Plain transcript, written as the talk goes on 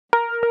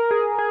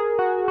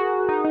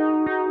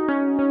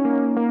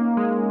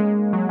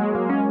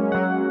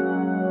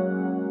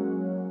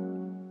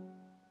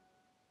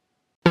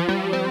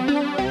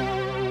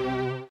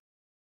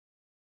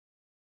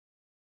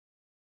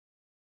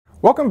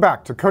Welcome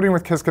back to Coding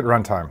with Qiskit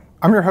Runtime.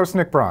 I'm your host,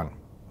 Nick Braun.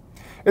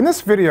 In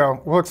this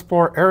video, we'll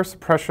explore error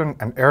suppression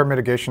and error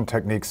mitigation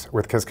techniques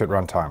with Qiskit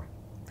Runtime.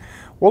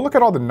 We'll look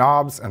at all the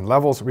knobs and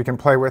levels we can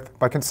play with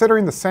by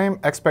considering the same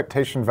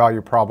expectation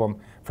value problem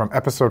from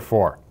episode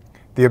 4,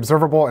 the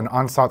observable and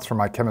ansatz for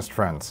my chemist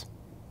friends.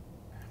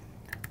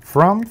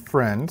 From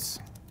friends,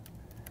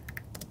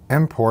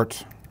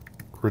 import,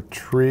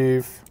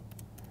 retrieve,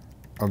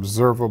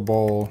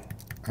 observable,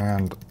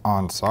 and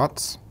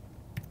ansatz.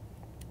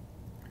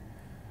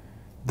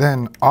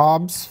 Then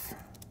obs,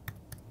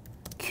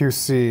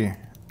 qc,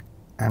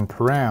 and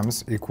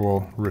params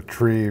equal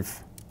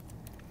retrieve,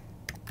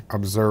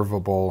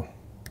 observable,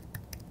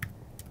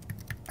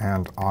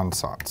 and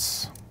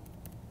ansatz.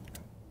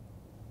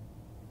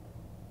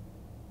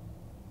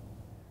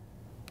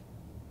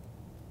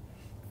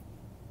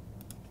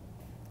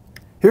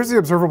 Here's the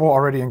observable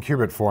already in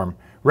qubit form,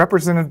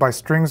 represented by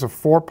strings of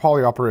 4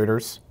 poly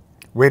operators,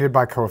 weighted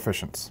by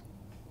coefficients.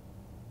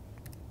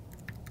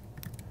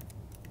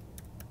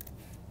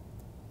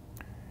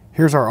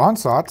 Here's our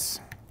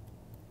ansatz,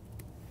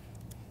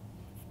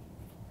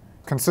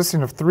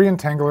 consisting of 3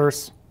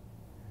 entanglers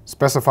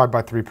specified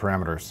by 3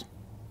 parameters.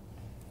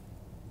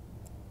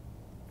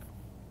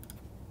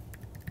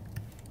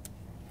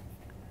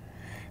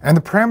 And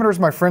the parameters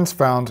my friends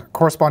found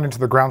corresponding to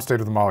the ground state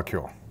of the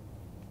molecule.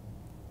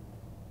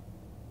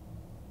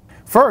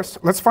 First,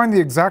 let's find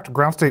the exact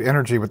ground state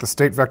energy with the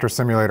state vector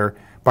simulator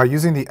by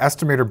using the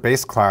estimator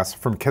base class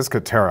from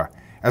Qiskit Terra,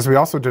 as we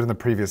also did in the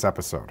previous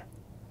episode.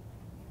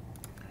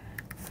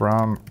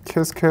 From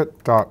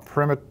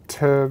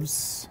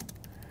Qiskit.primitives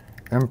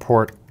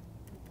import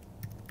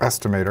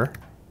estimator,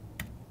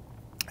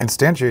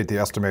 instantiate the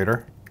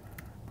estimator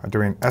by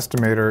doing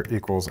estimator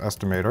equals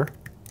estimator,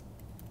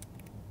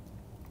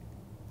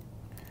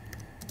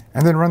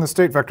 and then run the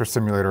state vector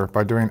simulator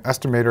by doing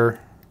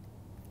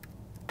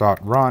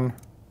estimator.run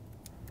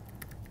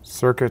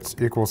circuits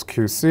equals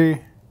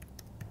qc,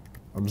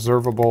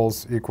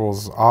 observables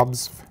equals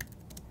obs,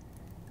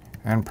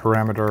 and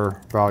parameter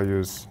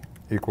values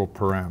equal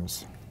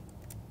params.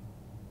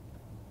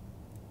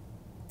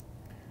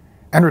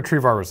 And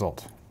retrieve our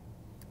result,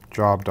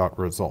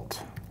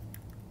 job.result.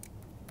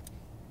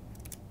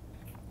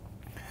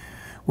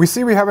 We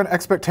see we have an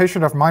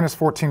expectation of minus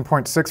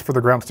 14.6 for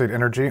the ground state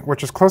energy,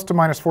 which is close to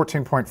minus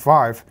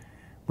 14.5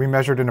 we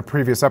measured in a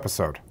previous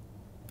episode.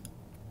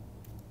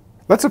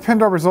 Let's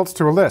append our results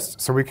to a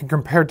list so we can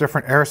compare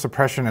different error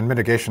suppression and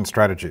mitigation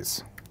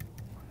strategies.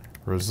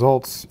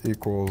 Results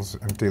equals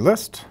empty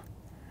list.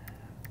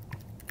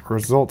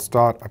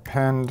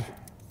 Results.append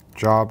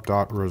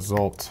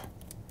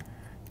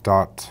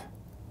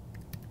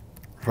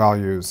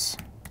job.result.values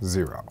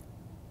 0.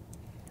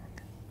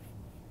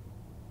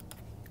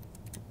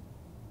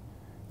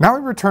 Now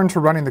we return to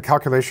running the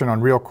calculation on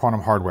real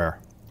quantum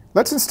hardware.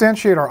 Let's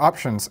instantiate our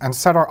options and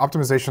set our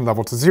optimization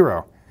level to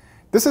 0.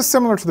 This is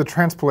similar to the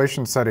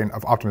transpolation setting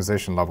of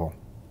optimization level.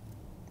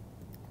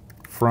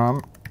 From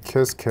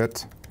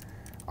Qiskit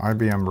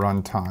IBM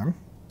runtime,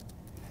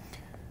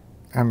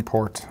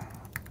 import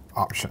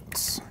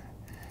options.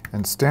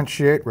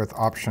 Instantiate with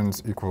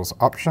options equals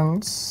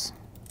options.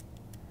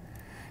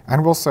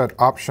 And we'll set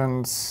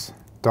options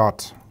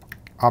dot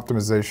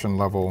optimization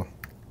level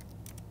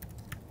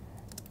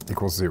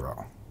equals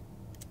 0.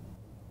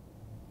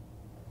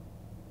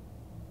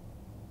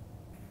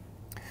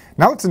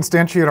 Now let's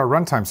instantiate our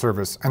runtime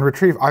service and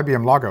retrieve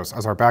IBM Logos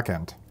as our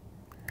backend.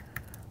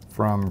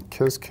 From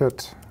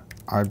Qiskit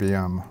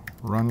IBM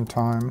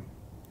runtime,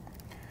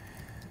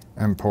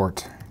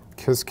 import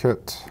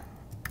Qiskit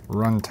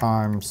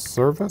Runtime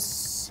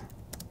service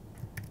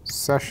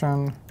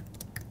session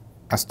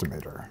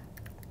estimator.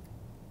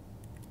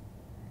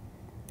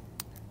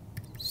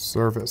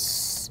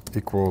 Service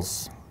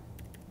equals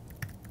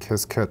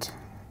Qiskit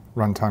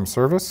Runtime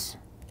service,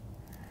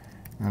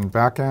 and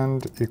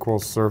backend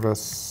equals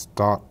service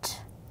dot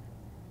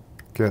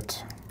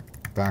get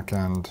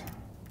backend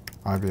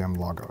IBM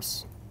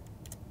Logos.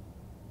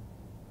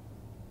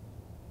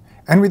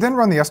 And we then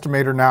run the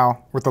estimator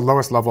now with the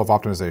lowest level of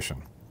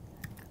optimization,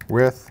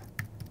 with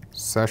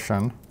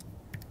session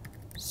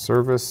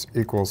service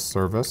equals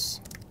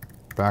service,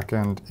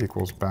 backend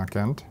equals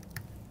backend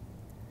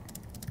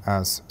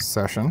as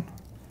session.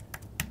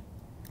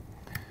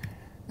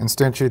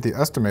 Instantiate the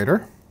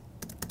estimator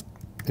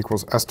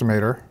equals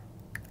estimator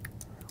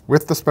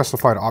with the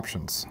specified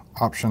options.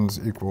 Options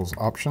equals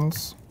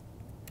options,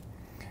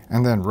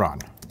 and then run.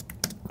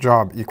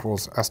 Job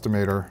equals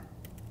estimator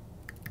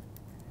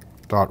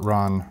dot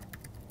run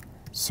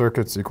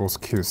circuits equals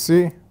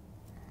qc,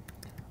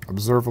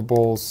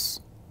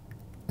 observables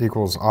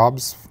equals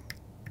obs,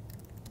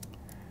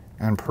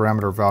 and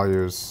parameter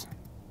values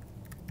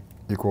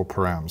equal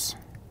params.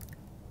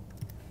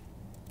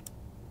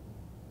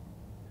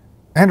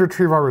 And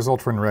retrieve our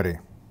result when ready,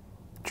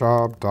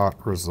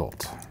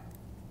 job.result.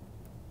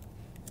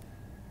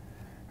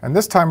 And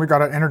this time we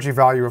got an energy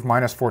value of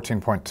minus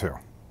 14.2.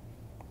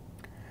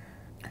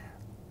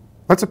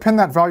 Let's append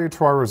that value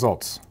to our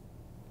results.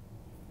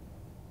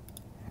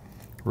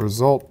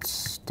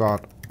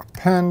 Results.append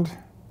append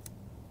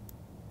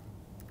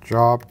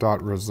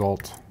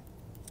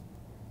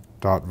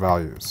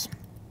job.result.values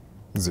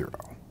 0.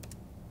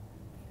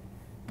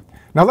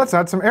 Now let's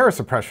add some error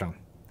suppression.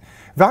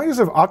 Values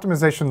of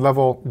optimization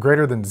level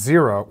greater than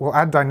 0 will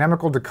add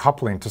dynamical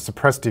decoupling to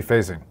suppress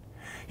dephasing.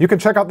 You can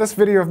check out this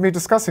video of me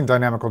discussing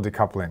dynamical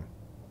decoupling.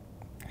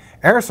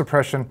 Error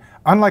suppression,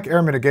 unlike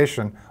error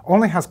mitigation,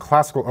 only has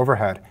classical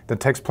overhead that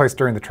takes place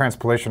during the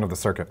transpilation of the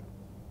circuit.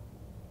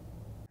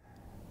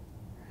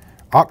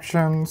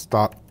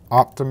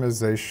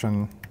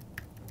 Options.optimization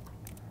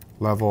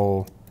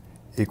level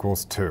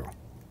equals 2.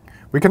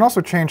 We can also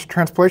change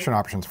transpilation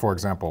options, for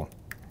example.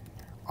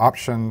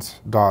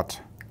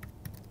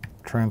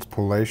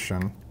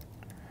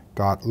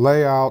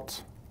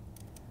 Options.transpilation.layout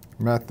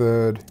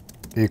method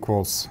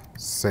equals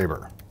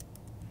saber.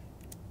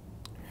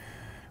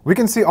 We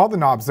can see all the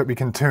knobs that we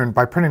can tune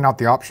by printing out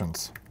the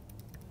options.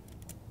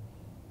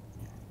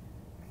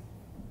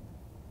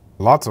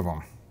 Lots of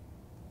them.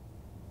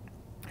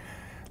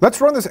 Let's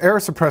run this error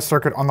suppressed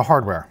circuit on the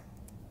hardware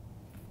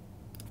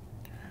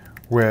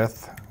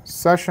with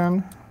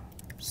session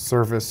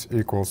service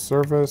equals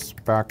service,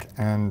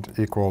 backend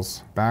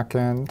equals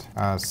backend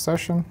as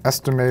session,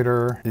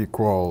 estimator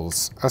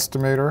equals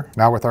estimator.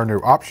 Now with our new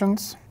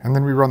options, and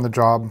then we run the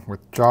job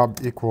with job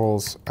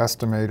equals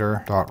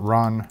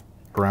estimator.run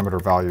parameter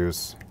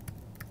values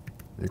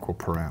equal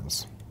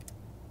params.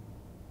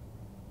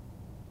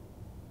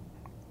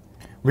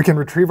 We can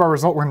retrieve our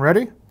result when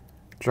ready,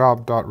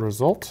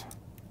 job.result.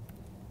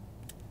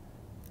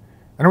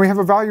 And we have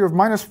a value of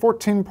minus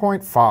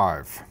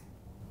 14.5.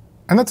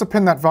 And let's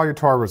append that value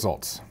to our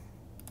results.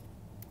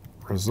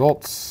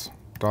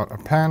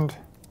 Results.append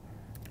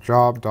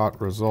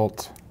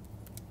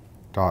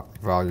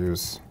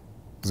job.result.values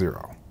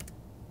 0.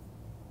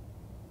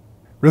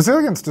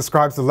 Resilience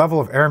describes the level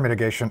of error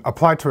mitigation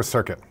applied to a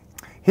circuit.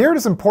 Here it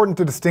is important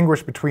to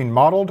distinguish between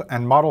modeled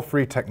and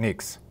model-free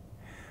techniques.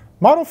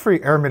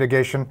 Model-free error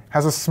mitigation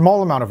has a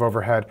small amount of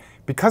overhead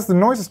because the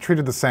noise is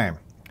treated the same,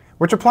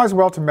 which applies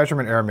well to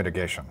measurement error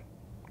mitigation.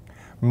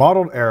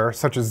 Modeled error,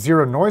 such as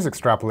zero noise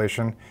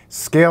extrapolation,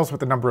 scales with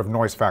the number of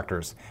noise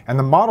factors, and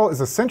the model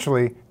is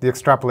essentially the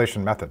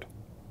extrapolation method.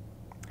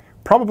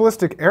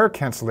 Probabilistic error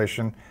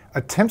cancellation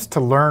attempts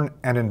to learn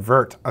and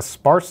invert a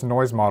sparse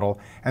noise model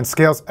and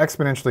scales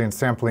exponentially in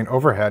sampling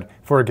overhead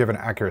for a given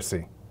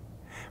accuracy.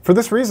 For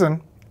this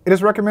reason, it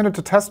is recommended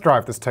to test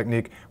drive this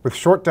technique with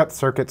short depth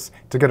circuits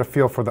to get a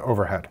feel for the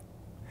overhead.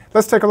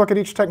 Let's take a look at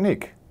each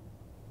technique.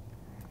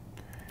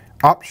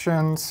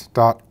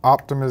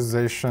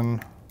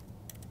 Options.optimization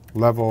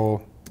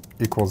level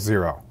equals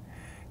 0.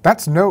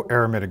 That's no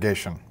error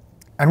mitigation,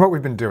 and what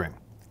we've been doing.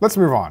 Let's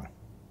move on.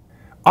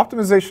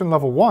 Optimization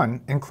level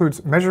 1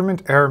 includes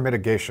measurement error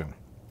mitigation,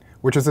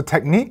 which is a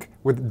technique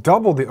with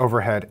double the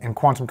overhead in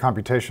quantum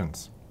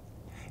computations.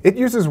 It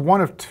uses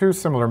one of two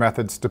similar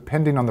methods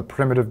depending on the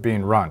primitive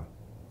being run.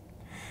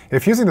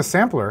 If using the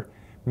sampler,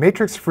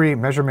 matrix-free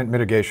measurement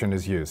mitigation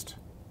is used.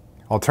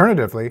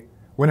 Alternatively,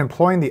 when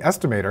employing the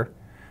estimator,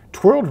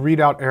 twirled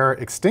readout error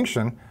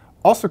extinction,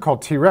 also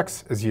called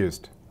T-Rex, is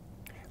used.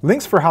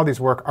 Links for how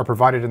these work are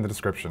provided in the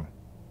description.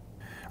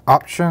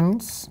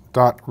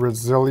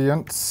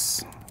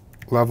 Options.resilience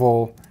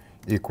level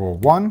equal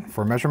 1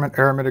 for measurement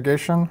error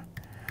mitigation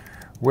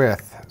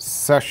with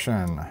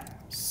session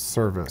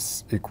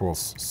service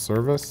equals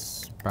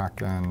service,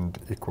 backend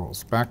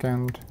equals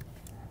backend,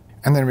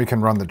 and then we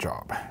can run the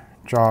job.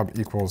 Job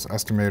equals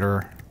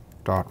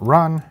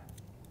estimator.run.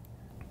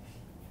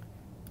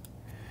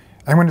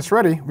 And when it's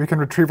ready, we can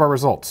retrieve our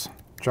results.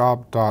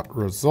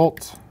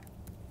 Job.result.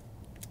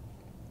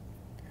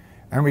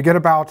 And we get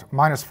about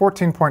minus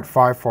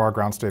 14.5 for our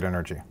ground state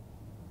energy.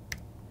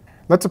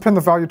 Let's append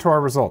the value to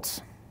our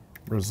results.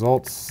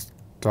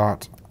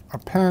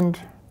 Results.append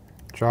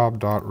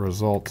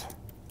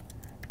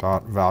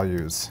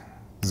job.result.values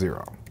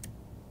 0.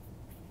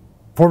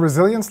 For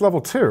resilience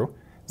level 2,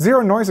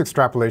 zero noise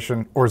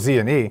extrapolation, or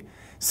Z&E,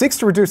 seeks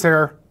to reduce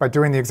error by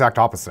doing the exact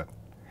opposite.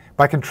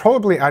 By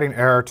controllably adding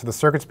error to the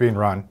circuits being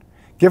run,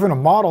 given a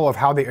model of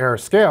how the error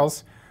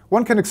scales,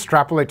 one can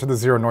extrapolate to the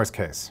zero noise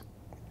case.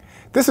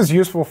 This is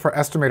useful for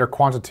estimator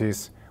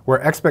quantities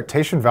where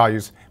expectation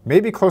values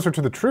may be closer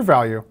to the true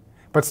value,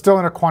 but still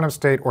in a quantum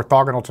state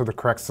orthogonal to the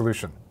correct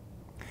solution.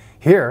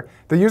 Here,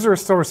 the user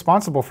is still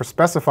responsible for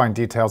specifying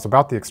details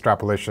about the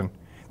extrapolation,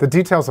 the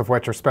details of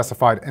which are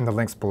specified in the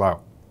links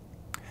below.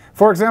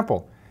 For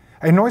example,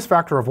 a noise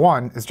factor of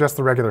 1 is just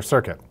the regular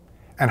circuit,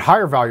 and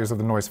higher values of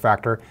the noise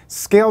factor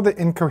scale the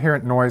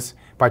incoherent noise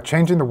by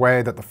changing the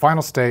way that the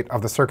final state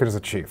of the circuit is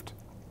achieved.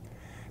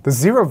 The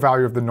zero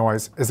value of the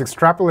noise is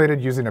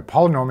extrapolated using a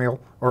polynomial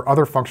or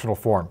other functional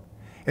form.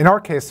 In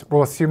our case,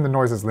 we'll assume the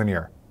noise is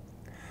linear.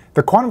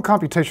 The quantum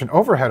computation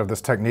overhead of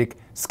this technique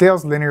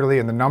scales linearly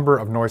in the number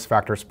of noise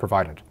factors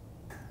provided.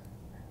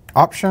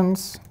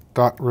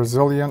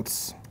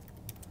 Options.resilience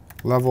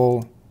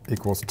level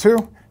equals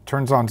 2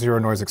 turns on zero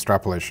noise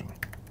extrapolation.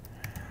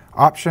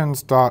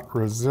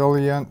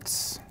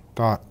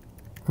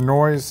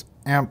 Options.resilience.noise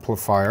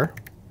amplifier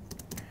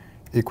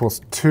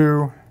equals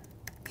 2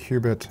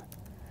 qubit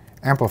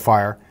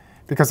amplifier,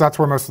 because that's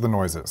where most of the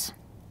noise is.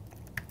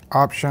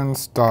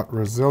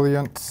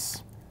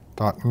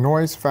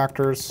 Options.resilience.noise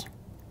factors.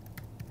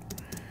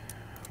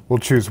 We'll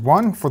choose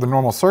 1 for the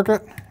normal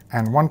circuit,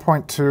 and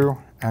 1.2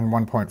 and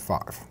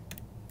 1.5.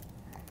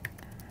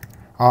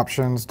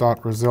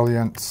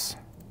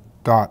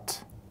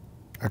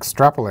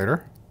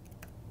 Options.resilience.extrapolator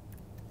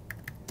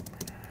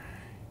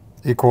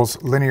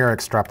equals linear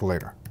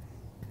extrapolator,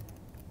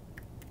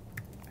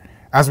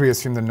 as we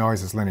assume the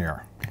noise is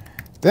linear.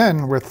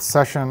 Then with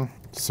session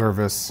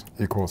service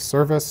equals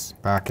service,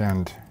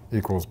 backend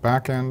equals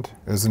backend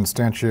is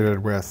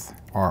instantiated with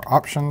our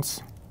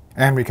options,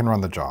 and we can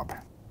run the job.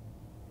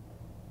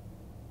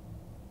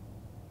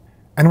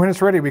 And when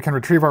it's ready, we can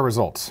retrieve our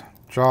results.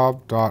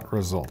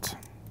 Job.result.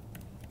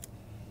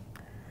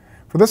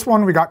 For this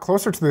one, we got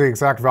closer to the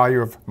exact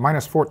value of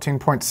minus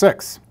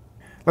 14.6.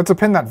 Let's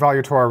append that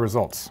value to our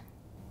results.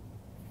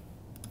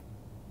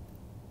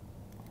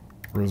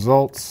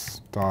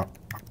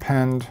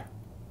 Results.append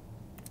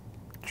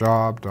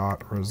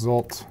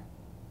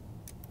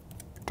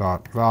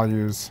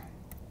job.result.values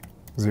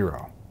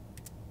 0.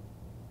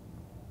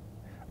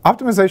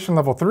 Optimization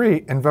level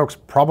 3 invokes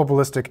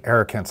probabilistic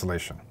error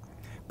cancellation.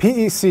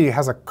 PEC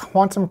has a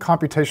quantum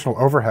computational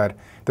overhead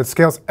that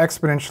scales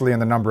exponentially in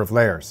the number of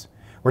layers,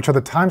 which are the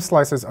time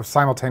slices of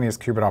simultaneous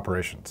qubit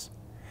operations.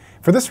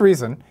 For this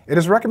reason, it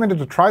is recommended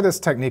to try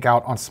this technique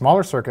out on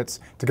smaller circuits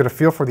to get a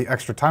feel for the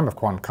extra time of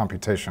quantum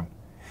computation.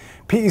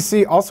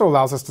 PEC also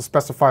allows us to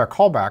specify a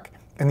callback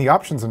in the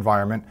options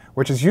environment,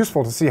 which is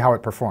useful to see how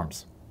it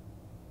performs.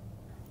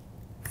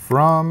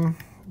 From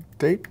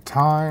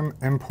datetime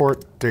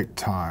import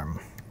datetime.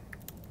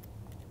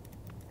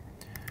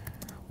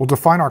 We'll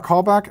define our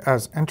callback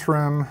as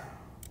interim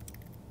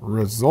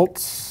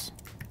results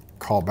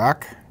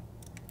callback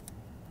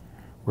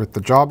with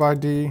the job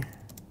ID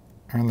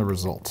and the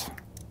result.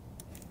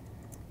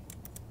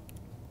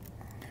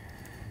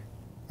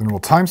 Then we'll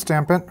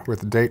timestamp it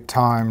with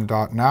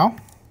datetime.now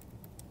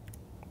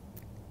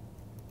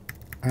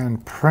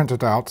and print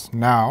it out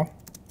now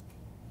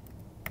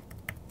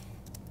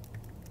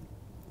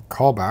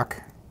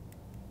callback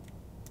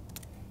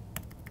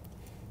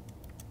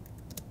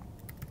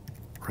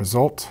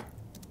result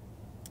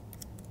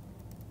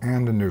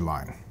and a new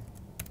line.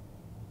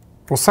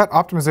 We'll set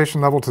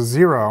optimization level to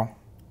 0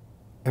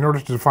 in order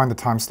to define the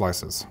time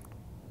slices.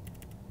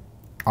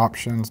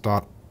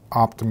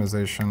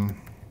 Options.optimization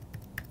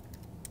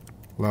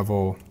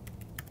level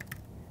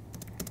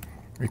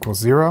equals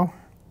 0.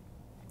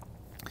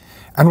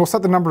 And we'll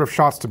set the number of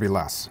shots to be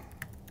less.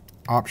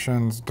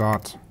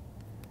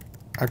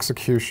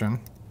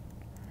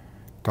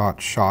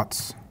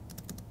 Options.execution.shots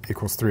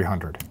equals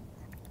 300.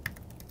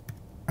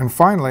 And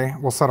finally,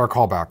 we'll set our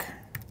callback.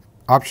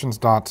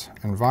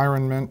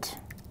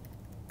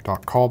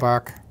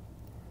 Options.environment.callback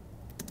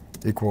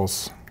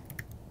equals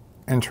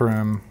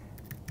interim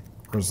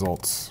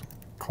results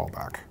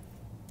callback.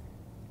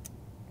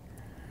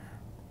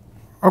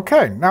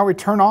 OK, now we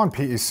turn on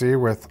PEC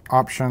with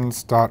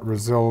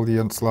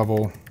options.resilience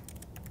level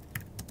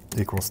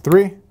equals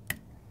 3.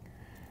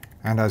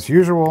 And as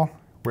usual,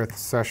 with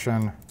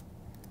session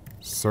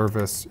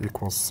service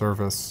equals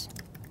service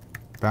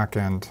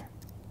backend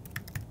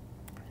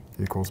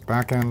equals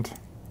backend.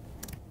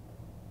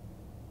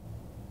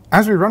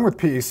 As we run with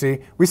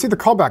PEC, we see the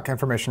callback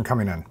information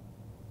coming in.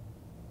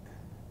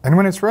 And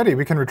when it's ready,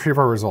 we can retrieve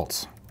our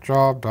results.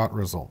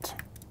 Job.result.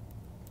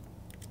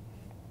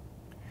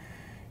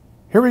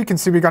 Here we can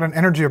see we got an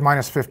energy of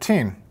minus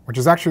 15, which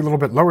is actually a little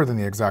bit lower than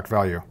the exact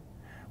value.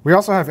 We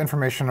also have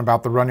information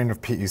about the running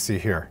of PEC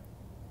here.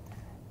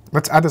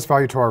 Let's add this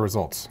value to our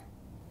results.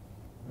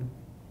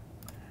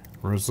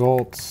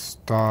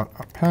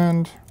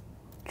 Results.append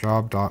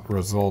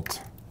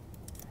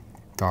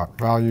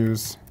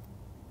job.result.values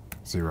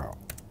 0.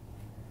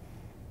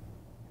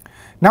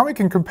 Now we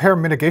can compare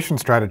mitigation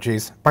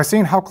strategies by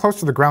seeing how close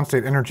to the ground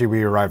state energy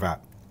we arrive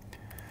at.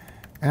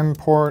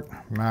 Import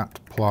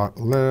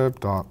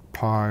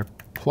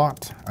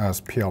matplotlib.pyplot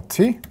as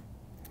plt,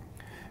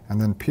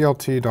 and then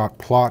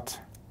plt.plot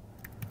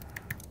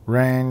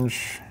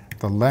range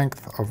the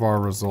length of our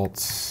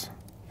results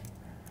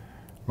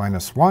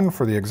minus 1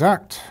 for the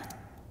exact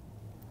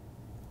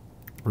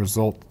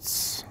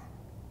results.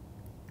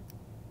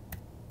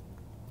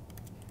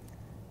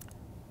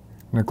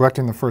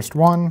 Neglecting the first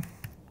one,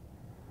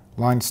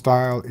 line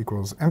style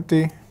equals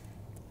empty,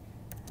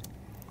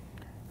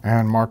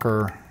 and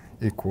marker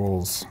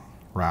equals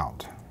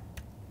round.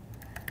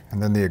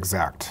 And then the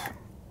exact,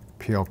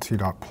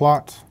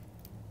 plt.plot,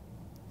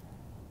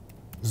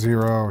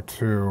 0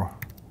 to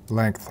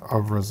length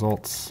of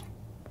results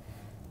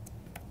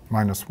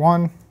minus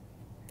 1,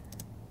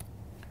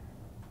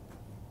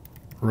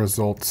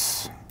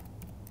 results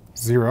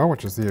 0,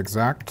 which is the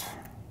exact,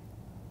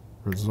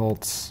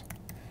 results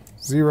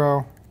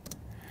 0,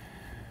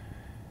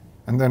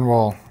 and then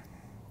we'll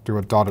do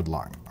a dotted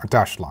line, a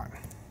dashed line.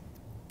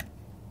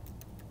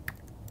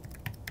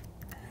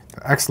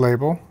 The X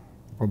label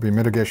will be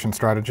mitigation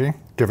strategy,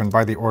 given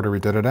by the order we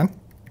did it in.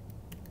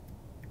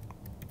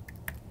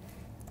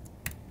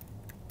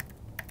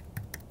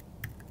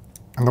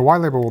 And the y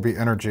label will be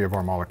energy of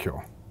our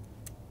molecule.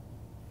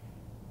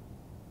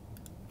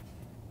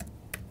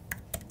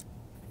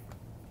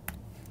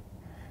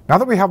 Now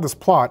that we have this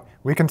plot,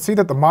 we can see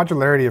that the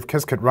modularity of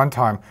Qiskit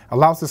Runtime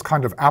allows this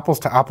kind of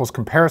apples-to-apples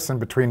comparison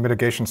between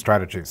mitigation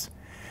strategies.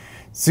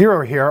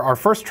 0 here, our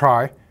first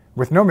try,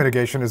 with no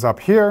mitigation is up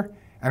here,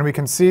 and we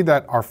can see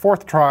that our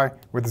fourth try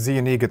with Z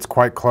and E gets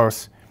quite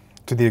close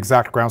to the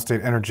exact ground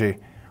state energy,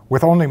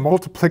 with only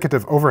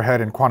multiplicative overhead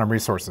in quantum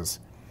resources.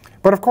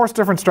 But of course,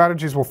 different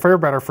strategies will fare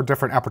better for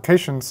different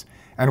applications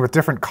and with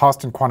different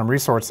cost in quantum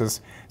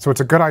resources, so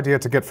it's a good idea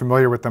to get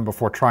familiar with them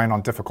before trying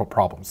on difficult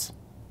problems.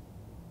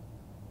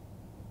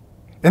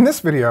 In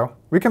this video,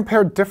 we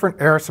compared different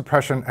error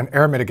suppression and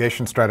error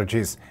mitigation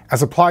strategies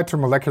as applied to a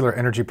molecular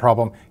energy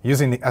problem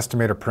using the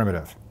estimator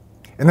primitive.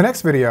 In the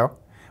next video,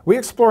 we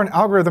explore an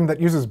algorithm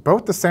that uses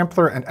both the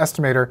sampler and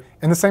estimator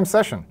in the same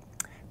session.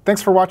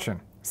 Thanks for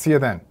watching. See you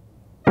then.